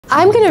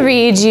I'm going to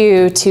read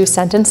you two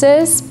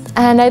sentences,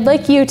 and I'd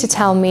like you to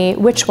tell me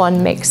which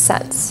one makes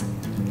sense.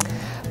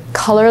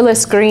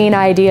 Colorless green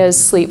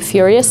ideas sleep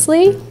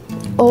furiously,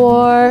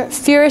 or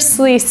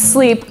furiously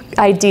sleep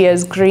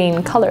ideas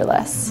green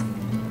colorless?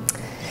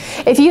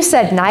 If you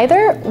said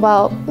neither,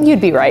 well,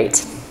 you'd be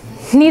right.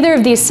 Neither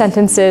of these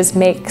sentences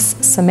makes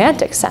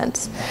semantic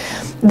sense.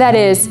 That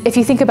is, if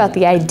you think about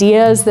the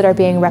ideas that are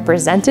being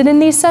represented in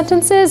these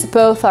sentences,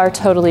 both are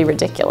totally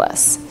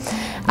ridiculous.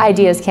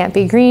 Ideas can't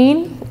be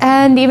green,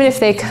 and even if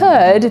they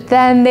could,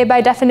 then they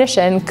by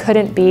definition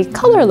couldn't be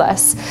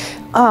colorless.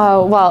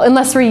 Well,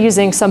 unless we're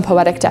using some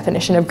poetic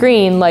definition of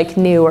green, like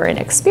new or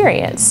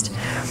inexperienced.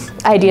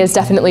 Ideas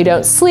definitely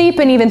don't sleep,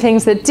 and even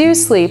things that do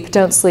sleep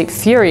don't sleep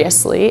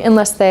furiously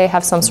unless they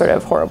have some sort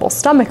of horrible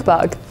stomach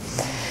bug.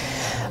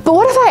 But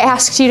what if I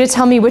asked you to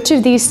tell me which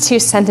of these two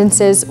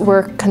sentences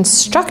were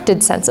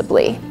constructed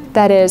sensibly,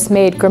 that is,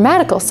 made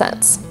grammatical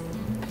sense?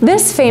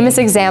 This famous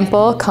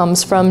example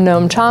comes from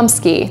Noam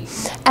Chomsky,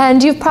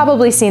 and you've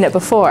probably seen it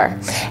before.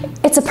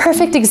 It's a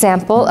perfect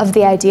example of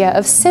the idea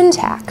of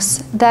syntax,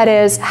 that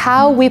is,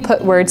 how we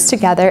put words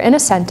together in a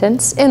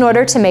sentence in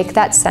order to make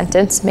that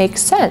sentence make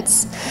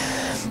sense.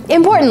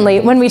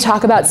 Importantly, when we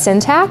talk about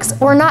syntax,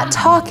 we're not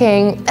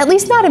talking, at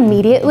least not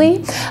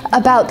immediately,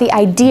 about the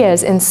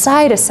ideas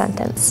inside a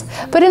sentence,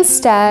 but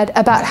instead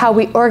about how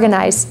we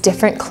organize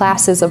different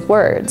classes of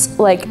words,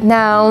 like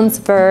nouns,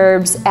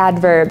 verbs,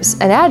 adverbs,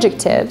 and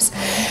adjectives,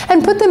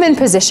 and put them in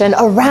position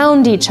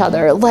around each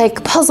other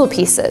like puzzle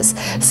pieces,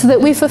 so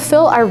that we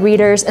fulfill our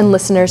readers' and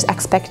listeners'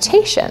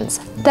 expectations.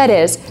 That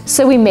is,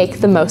 so we make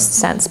the most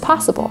sense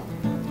possible.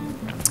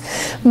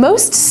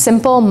 Most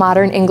simple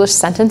modern English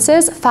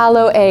sentences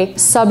follow a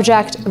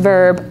subject,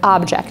 verb,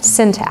 object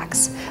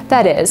syntax.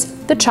 That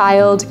is, the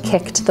child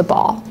kicked the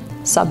ball.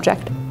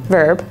 Subject,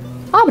 verb,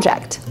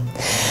 object.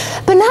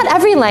 But not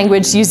every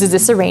language uses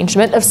this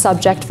arrangement of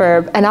subject,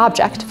 verb, and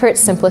object for its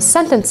simplest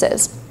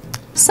sentences.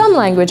 Some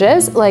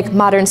languages, like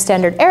Modern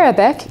Standard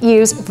Arabic,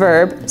 use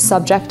verb,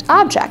 subject,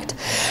 object.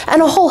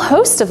 And a whole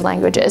host of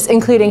languages,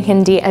 including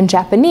Hindi and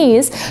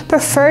Japanese,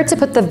 prefer to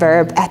put the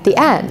verb at the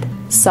end.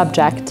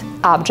 Subject,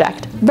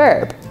 object,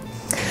 verb.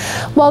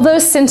 While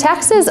those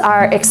syntaxes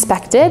are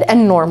expected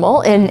and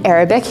normal in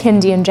Arabic,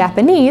 Hindi, and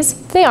Japanese,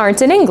 they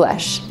aren't in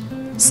English.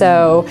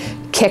 So,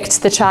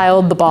 kicked the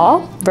child the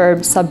ball,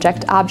 verb,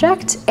 subject,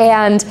 object,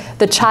 and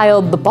the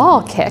child the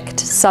ball kicked,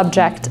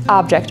 subject,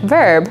 object,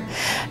 verb,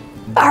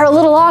 are a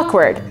little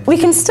awkward. We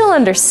can still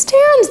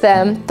understand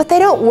them, but they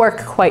don't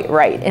work quite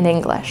right in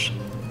English.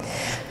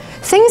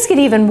 Things get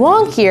even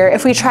wonkier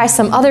if we try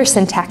some other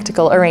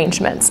syntactical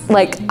arrangements,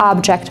 like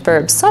object,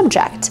 verb,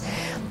 subject.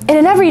 In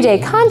an everyday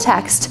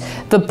context,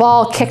 the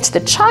ball kicked the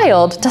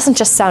child doesn't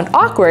just sound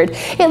awkward,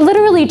 it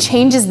literally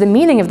changes the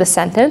meaning of the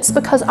sentence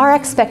because our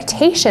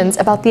expectations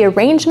about the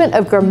arrangement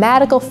of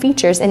grammatical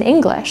features in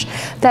English,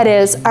 that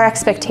is, our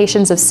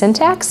expectations of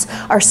syntax,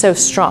 are so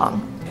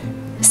strong.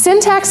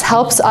 Syntax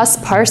helps us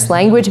parse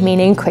language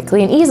meaning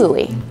quickly and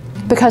easily.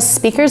 Because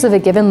speakers of a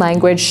given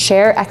language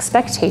share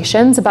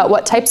expectations about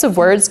what types of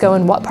words go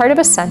in what part of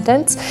a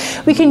sentence,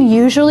 we can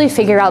usually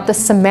figure out the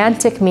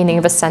semantic meaning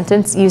of a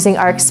sentence using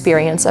our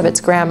experience of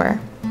its grammar.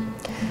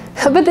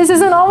 But this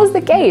isn't always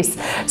the case.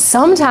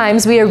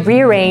 Sometimes we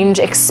rearrange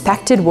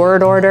expected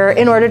word order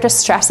in order to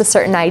stress a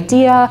certain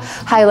idea,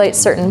 highlight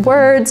certain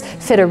words,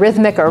 fit a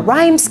rhythmic or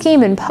rhyme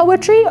scheme in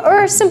poetry,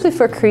 or simply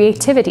for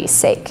creativity's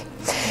sake.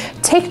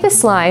 Take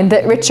this line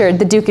that Richard,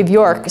 the Duke of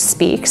York,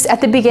 speaks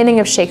at the beginning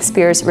of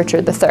Shakespeare's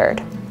Richard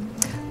III.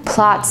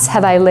 Plots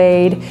have I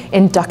laid,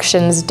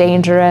 inductions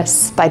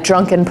dangerous, by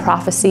drunken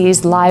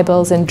prophecies,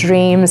 libels, and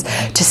dreams,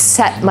 to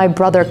set my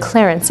brother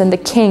Clarence and the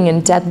king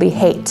in deadly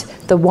hate,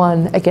 the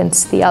one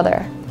against the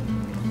other.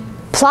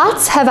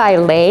 Plots have I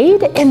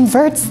laid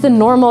inverts the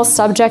normal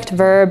subject,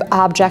 verb,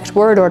 object,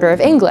 word order of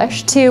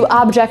English to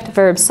object,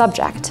 verb,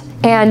 subject.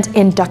 And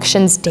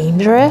inductions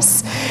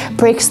dangerous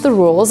breaks the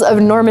rules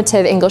of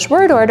normative English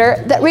word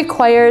order that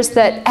requires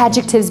that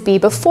adjectives be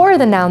before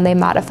the noun they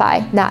modify,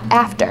 not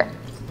after.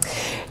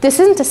 This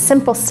isn't a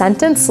simple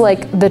sentence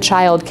like the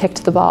child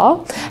kicked the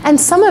ball, and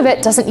some of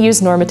it doesn't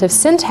use normative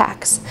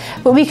syntax,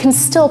 but we can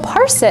still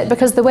parse it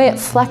because the way it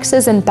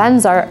flexes and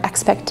bends our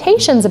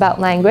expectations about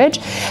language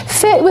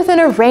fit within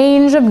a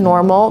range of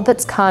normal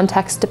that's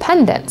context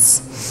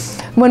dependent.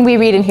 When we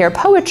read and hear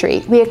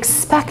poetry, we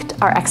expect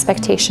our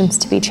expectations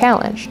to be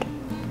challenged.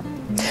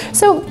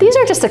 So these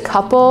are just a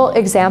couple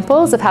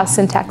examples of how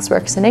syntax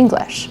works in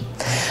English.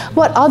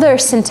 What other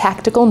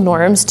syntactical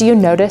norms do you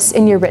notice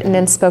in your written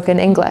and spoken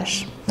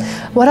English?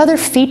 What other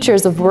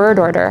features of word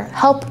order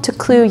help to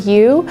clue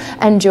you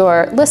and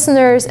your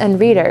listeners and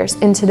readers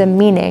into the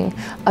meaning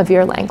of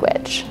your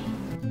language?